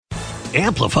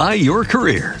Amplify your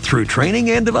career through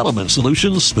training and development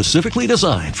solutions specifically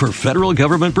designed for federal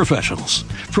government professionals.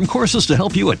 From courses to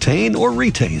help you attain or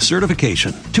retain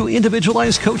certification, to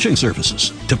individualized coaching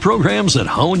services, to programs that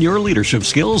hone your leadership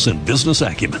skills and business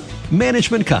acumen,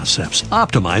 Management Concepts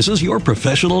optimizes your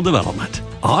professional development.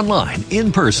 Online,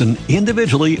 in person,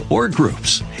 individually, or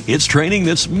groups, it's training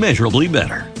that's measurably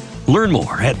better. Learn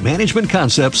more at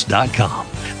managementconcepts.com.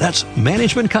 That's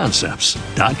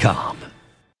managementconcepts.com.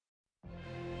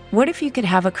 What if you could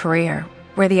have a career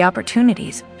where the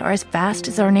opportunities are as vast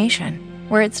as our nation,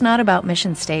 where it's not about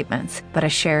mission statements, but a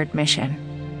shared mission?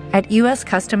 At U.S.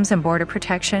 Customs and Border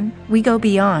Protection, we go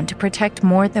beyond to protect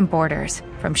more than borders.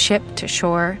 From ship to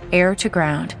shore, air to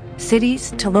ground,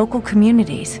 cities to local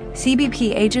communities,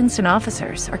 CBP agents and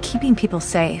officers are keeping people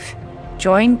safe.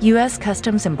 Join U.S.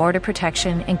 Customs and Border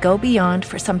Protection and go beyond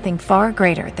for something far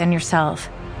greater than yourself.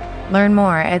 Learn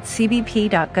more at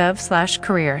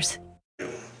cbp.gov/careers.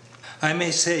 I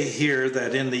may say here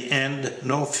that in the end,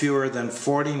 no fewer than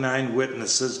 49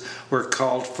 witnesses were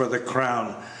called for the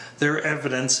Crown, their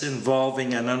evidence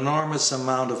involving an enormous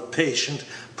amount of patient,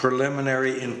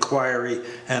 preliminary inquiry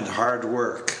and hard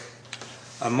work.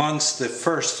 Amongst the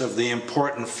first of the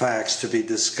important facts to be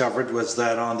discovered was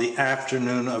that on the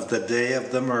afternoon of the day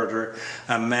of the murder,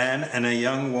 a man and a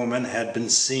young woman had been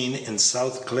seen in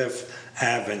Southcliffe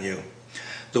Avenue.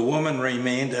 The woman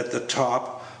remained at the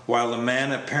top, while the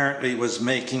man apparently was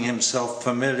making himself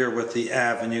familiar with the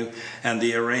avenue and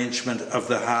the arrangement of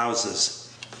the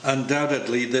houses.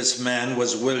 Undoubtedly this man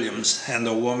was Williams, and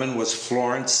the woman was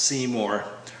Florence Seymour,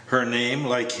 her name,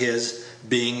 like his,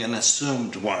 being an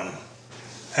assumed one.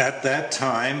 At that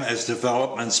time, as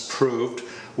developments proved,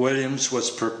 Williams was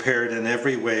prepared in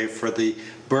every way for the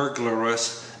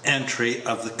burglarious entry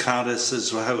of the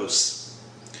Countess's house.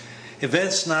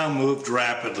 Events now moved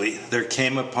rapidly. There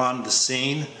came upon the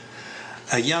scene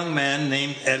a young man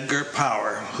named Edgar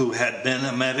Power, who had been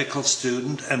a medical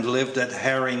student and lived at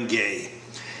Haringey.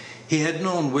 He had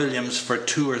known Williams for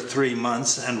 2 or 3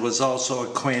 months and was also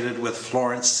acquainted with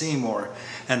Florence Seymour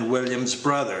and Williams'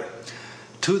 brother.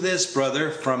 To this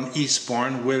brother from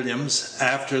Eastbourne, Williams,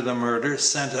 after the murder,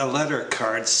 sent a letter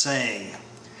card saying,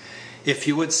 "If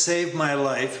you would save my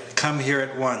life, come here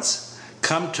at once.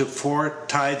 Come to 4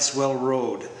 Tideswell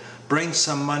Road. Bring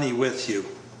some money with you.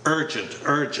 Urgent,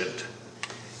 urgent."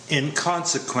 In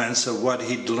consequence of what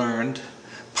he'd learned,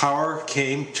 Power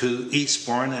came to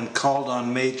Eastbourne and called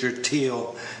on Major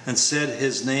Teal and said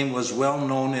his name was well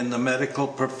known in the medical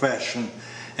profession,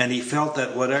 and he felt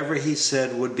that whatever he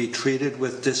said would be treated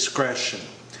with discretion.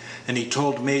 And he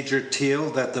told Major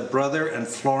Teal that the brother and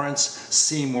Florence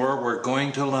Seymour were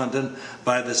going to London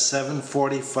by the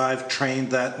 7:45 train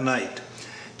that night.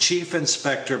 Chief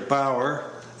Inspector Bauer,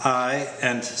 I,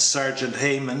 and Sergeant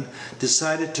Hayman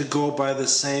decided to go by the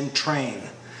same train,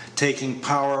 taking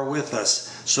Power with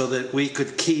us so that we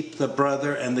could keep the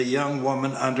brother and the young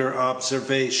woman under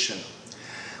observation.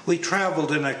 We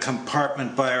traveled in a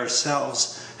compartment by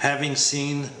ourselves, having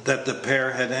seen that the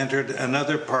pair had entered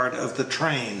another part of the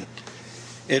train.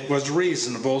 It was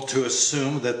reasonable to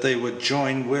assume that they would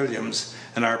join Williams,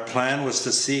 and our plan was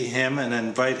to see him and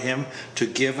invite him to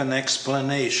give an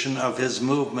explanation of his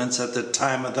movements at the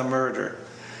time of the murder.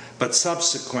 But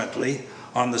subsequently,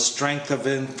 on the strength of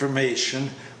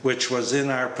information which was in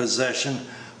our possession,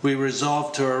 we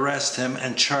resolved to arrest him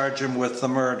and charge him with the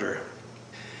murder.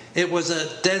 It was a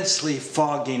densely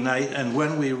foggy night, and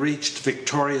when we reached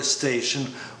Victoria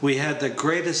Station we had the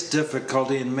greatest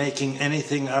difficulty in making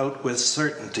anything out with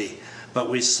certainty, but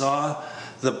we saw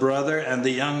the brother and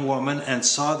the young woman and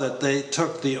saw that they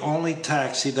took the only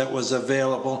taxi that was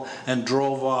available and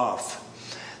drove off.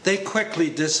 They quickly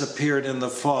disappeared in the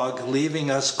fog, leaving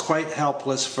us quite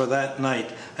helpless for that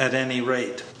night at any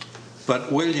rate.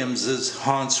 But Williams's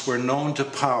haunts were known to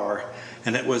Power,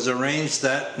 and it was arranged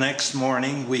that next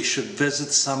morning we should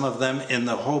visit some of them in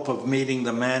the hope of meeting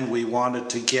the man we wanted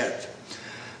to get.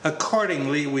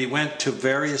 Accordingly, we went to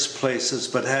various places,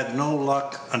 but had no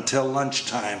luck until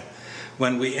lunchtime,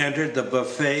 when we entered the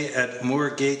buffet at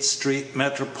Moorgate Street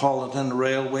Metropolitan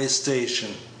Railway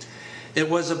Station. It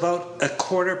was about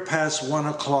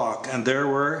 1:15, and there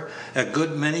were a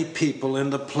good many people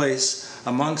in the place,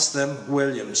 amongst them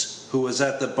Williams, who was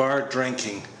at the bar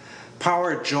drinking.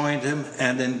 Power joined him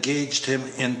and engaged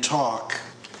him in talk.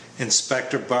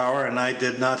 Inspector Bauer and I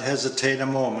did not hesitate a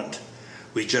moment.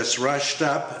 We just rushed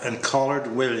up and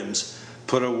collared Williams,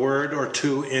 put a word or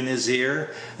two in his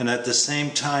ear, and at the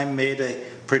same time made a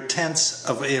pretense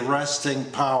of arresting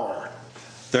Power.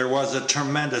 There was a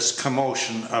tremendous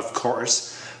commotion, of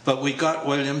course, but we got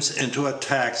Williams into a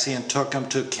taxi and took him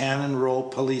to Cannon Row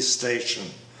police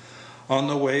station. On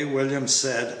the way, Williams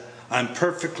said, "I'm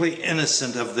perfectly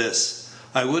innocent of this.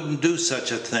 I wouldn't do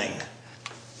such a thing."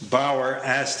 Bauer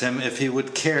asked him if he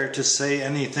would care to say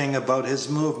anything about his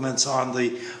movements on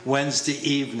the Wednesday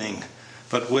evening,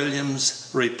 but Williams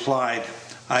replied,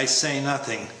 "I say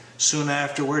nothing." Soon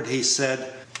afterward he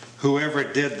said, "Whoever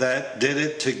did that did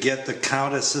it to get the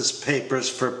Countess's papers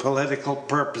for political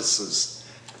purposes.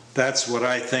 That's what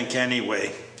I think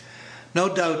anyway. No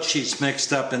doubt she's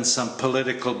mixed up in some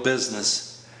political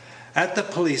business." At the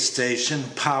police station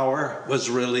Power was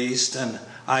released, and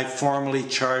I formally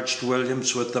charged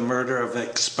Williams with the murder of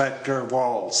Inspector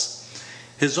Walls.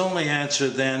 His only answer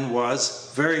then was,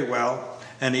 "Very well,"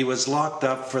 and he was locked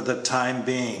up for the time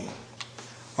being.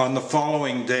 On the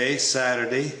following day,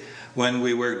 Saturday, when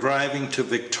we were driving to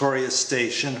Victoria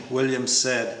Station, Williams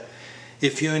said,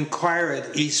 "If you inquire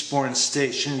at Eastbourne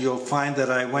Station, you'll find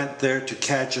that I went there to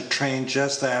catch a train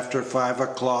just after 5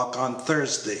 o'clock on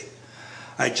Thursday.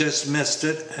 I just missed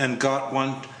it, and got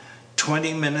one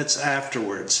 20 minutes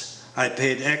afterwards. I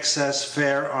paid excess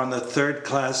fare on the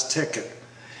third-class ticket.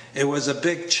 It was a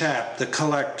big chap, the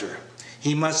collector.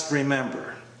 He must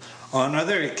remember." On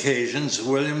other occasions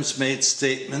Williams made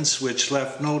statements which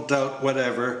left no doubt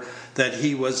whatever that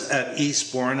he was at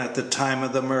Eastbourne at the time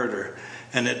of the murder,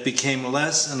 and it became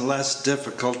less and less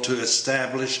difficult to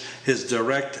establish his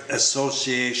direct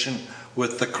association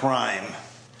with the crime.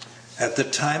 At the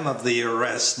time of the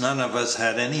arrest none of us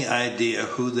had any idea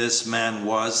who this man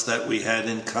was that we had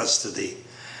in custody,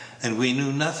 and we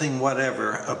knew nothing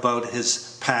whatever about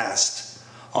his past.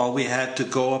 All we had to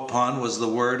go upon was the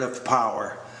word of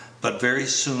Power, but very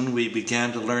soon we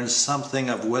began to learn something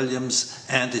of William's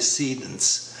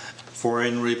antecedents, for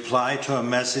in reply to a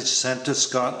message sent to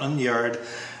Scotland Yard,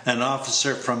 an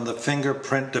officer from the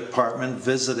fingerprint department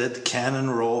visited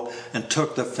Cannon Row and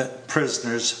took the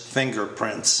prisoner's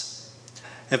fingerprints.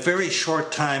 A very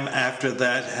short time after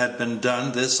that had been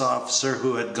done, this officer,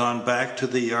 who had gone back to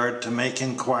the yard to make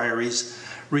inquiries,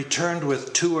 returned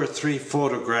with 2 or 3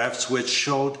 photographs which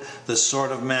showed the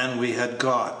sort of man we had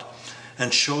got,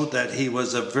 and showed that he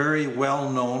was a very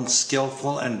well-known,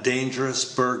 skilful, and dangerous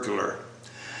burglar.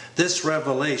 This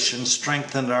revelation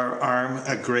strengthened our arm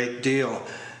a great deal,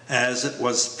 as it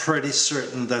was pretty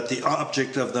certain that the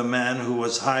object of the man who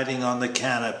was hiding on the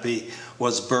canopy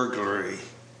was burglary.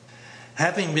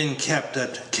 Having been kept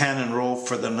at Cannon Row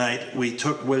for the night, we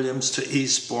took Williams to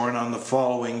Eastbourne on the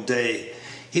following day.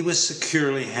 He was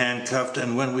securely handcuffed,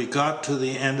 and when we got to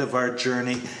the end of our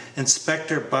journey,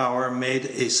 Inspector Bauer made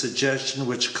a suggestion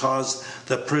which caused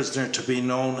the prisoner to be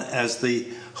known as the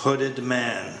Hooded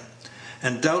Man,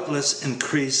 and doubtless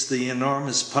increased the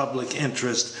enormous public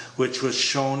interest which was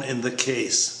shown in the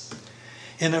case.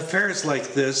 In affairs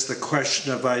like this, the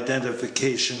question of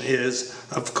identification is,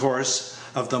 of course,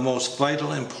 of the most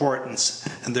vital importance,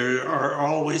 and there are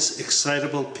always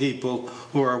excitable people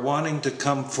who are wanting to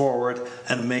come forward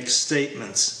and make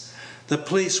statements. The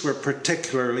police were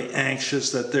particularly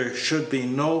anxious that there should be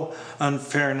no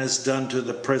unfairness done to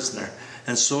the prisoner,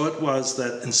 and so it was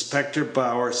that Inspector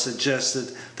Bauer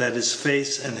suggested that his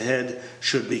face and head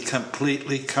should be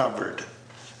completely covered.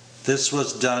 This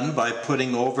was done by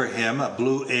putting over him a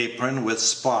blue apron with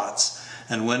spots,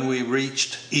 and when we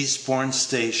reached Eastbourne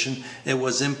Station it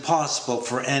was impossible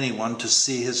for anyone to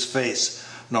see his face,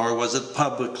 nor was it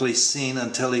publicly seen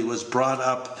until he was brought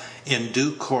up in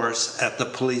due course at the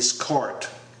police court.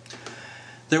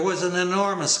 There was an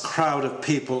enormous crowd of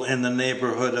people in the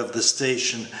neighborhood of the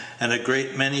station, and a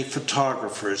great many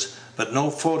photographers, but no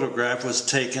photograph was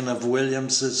taken of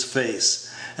Williams's face,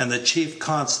 and the chief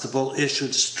constable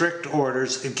issued strict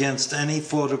orders against any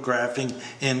photographing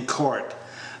in court.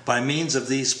 By means of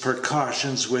these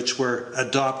precautions, which were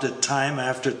adopted time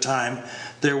after time,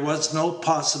 there was no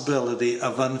possibility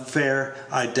of unfair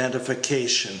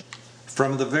identification.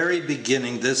 From the very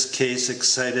beginning this case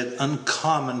excited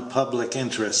uncommon public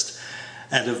interest,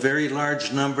 and very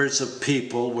large numbers of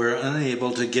people were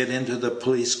unable to get into the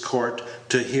police court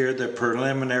to hear the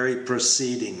preliminary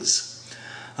proceedings.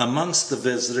 Amongst the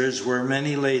visitors were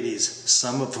many ladies,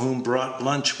 some of whom brought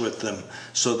lunch with them,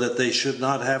 so that they should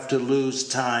not have to lose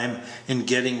time in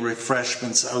getting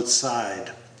refreshments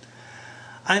outside.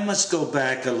 I must go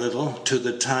back a little to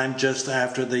the time just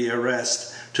after the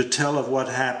arrest to tell of what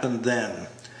happened then.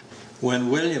 When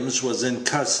Williams was in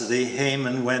custody,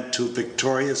 Hayman went to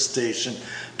Victoria Station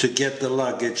to get the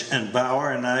luggage, and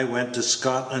Bauer and I went to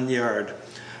Scotland Yard,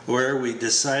 where we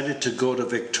decided to go to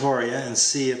Victoria and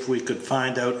see if we could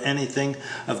find out anything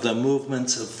of the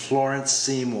movements of Florence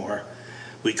Seymour.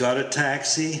 We got a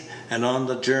taxi, and on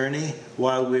the journey,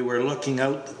 while we were looking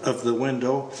out of the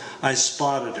window, I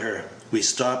spotted her. We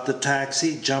stopped the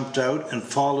taxi, jumped out, and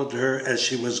followed her as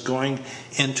she was going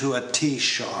into a tea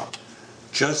shop.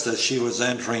 Just as she was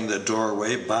entering the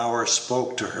doorway, Bauer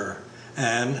spoke to her,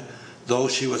 and, though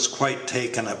she was quite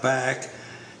taken aback,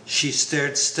 she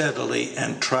stared steadily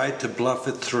and tried to bluff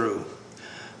it through.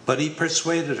 But he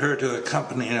persuaded her to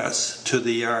accompany us to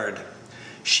the yard.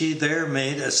 She there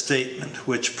made a statement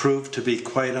which proved to be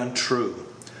quite untrue.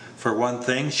 For one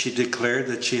thing, she declared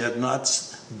that she had not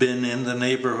been in the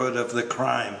neighborhood of the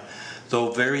crime,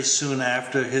 though very soon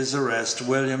after his arrest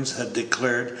Williams had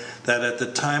declared that at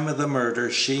the time of the murder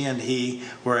she and he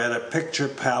were at a Picture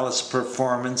Palace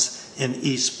performance in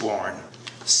Eastbourne.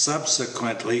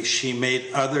 Subsequently, she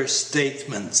made other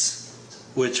statements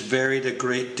which varied a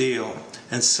great deal,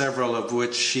 and several of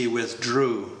which she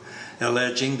withdrew,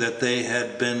 alleging that they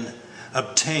had been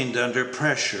obtained under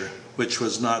pressure, which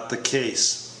was not the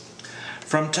case.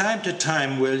 From time to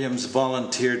time, Williams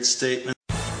volunteered statements.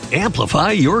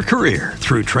 Amplify your career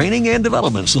through training and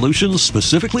development solutions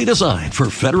specifically designed for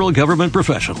federal government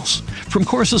professionals. From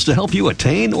courses to help you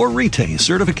attain or retain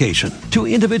certification, to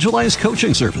individualized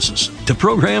coaching services, to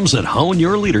programs that hone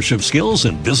your leadership skills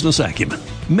and business acumen,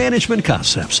 Management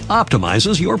Concepts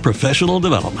optimizes your professional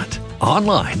development.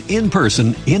 Online, in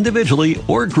person, individually,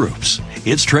 or groups,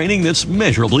 it's training that's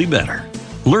measurably better.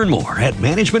 Learn more at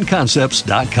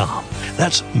managementconcepts.com.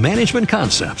 That's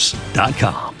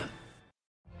managementconcepts.com.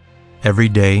 Every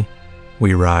day,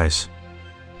 we rise,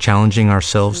 challenging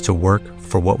ourselves to work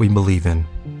for what we believe in.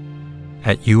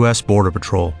 At U.S. Border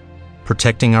Patrol,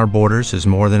 protecting our borders is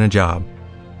more than a job.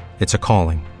 It's a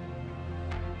calling.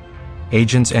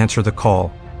 Agents answer the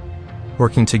call,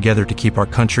 working together to keep our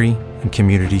country and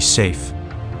communities safe.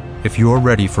 If you're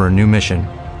ready for a new mission,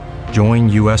 join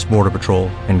U.S. Border Patrol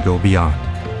and go beyond.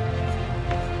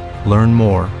 Learn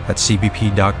more at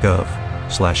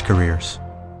cbp.gov/careers.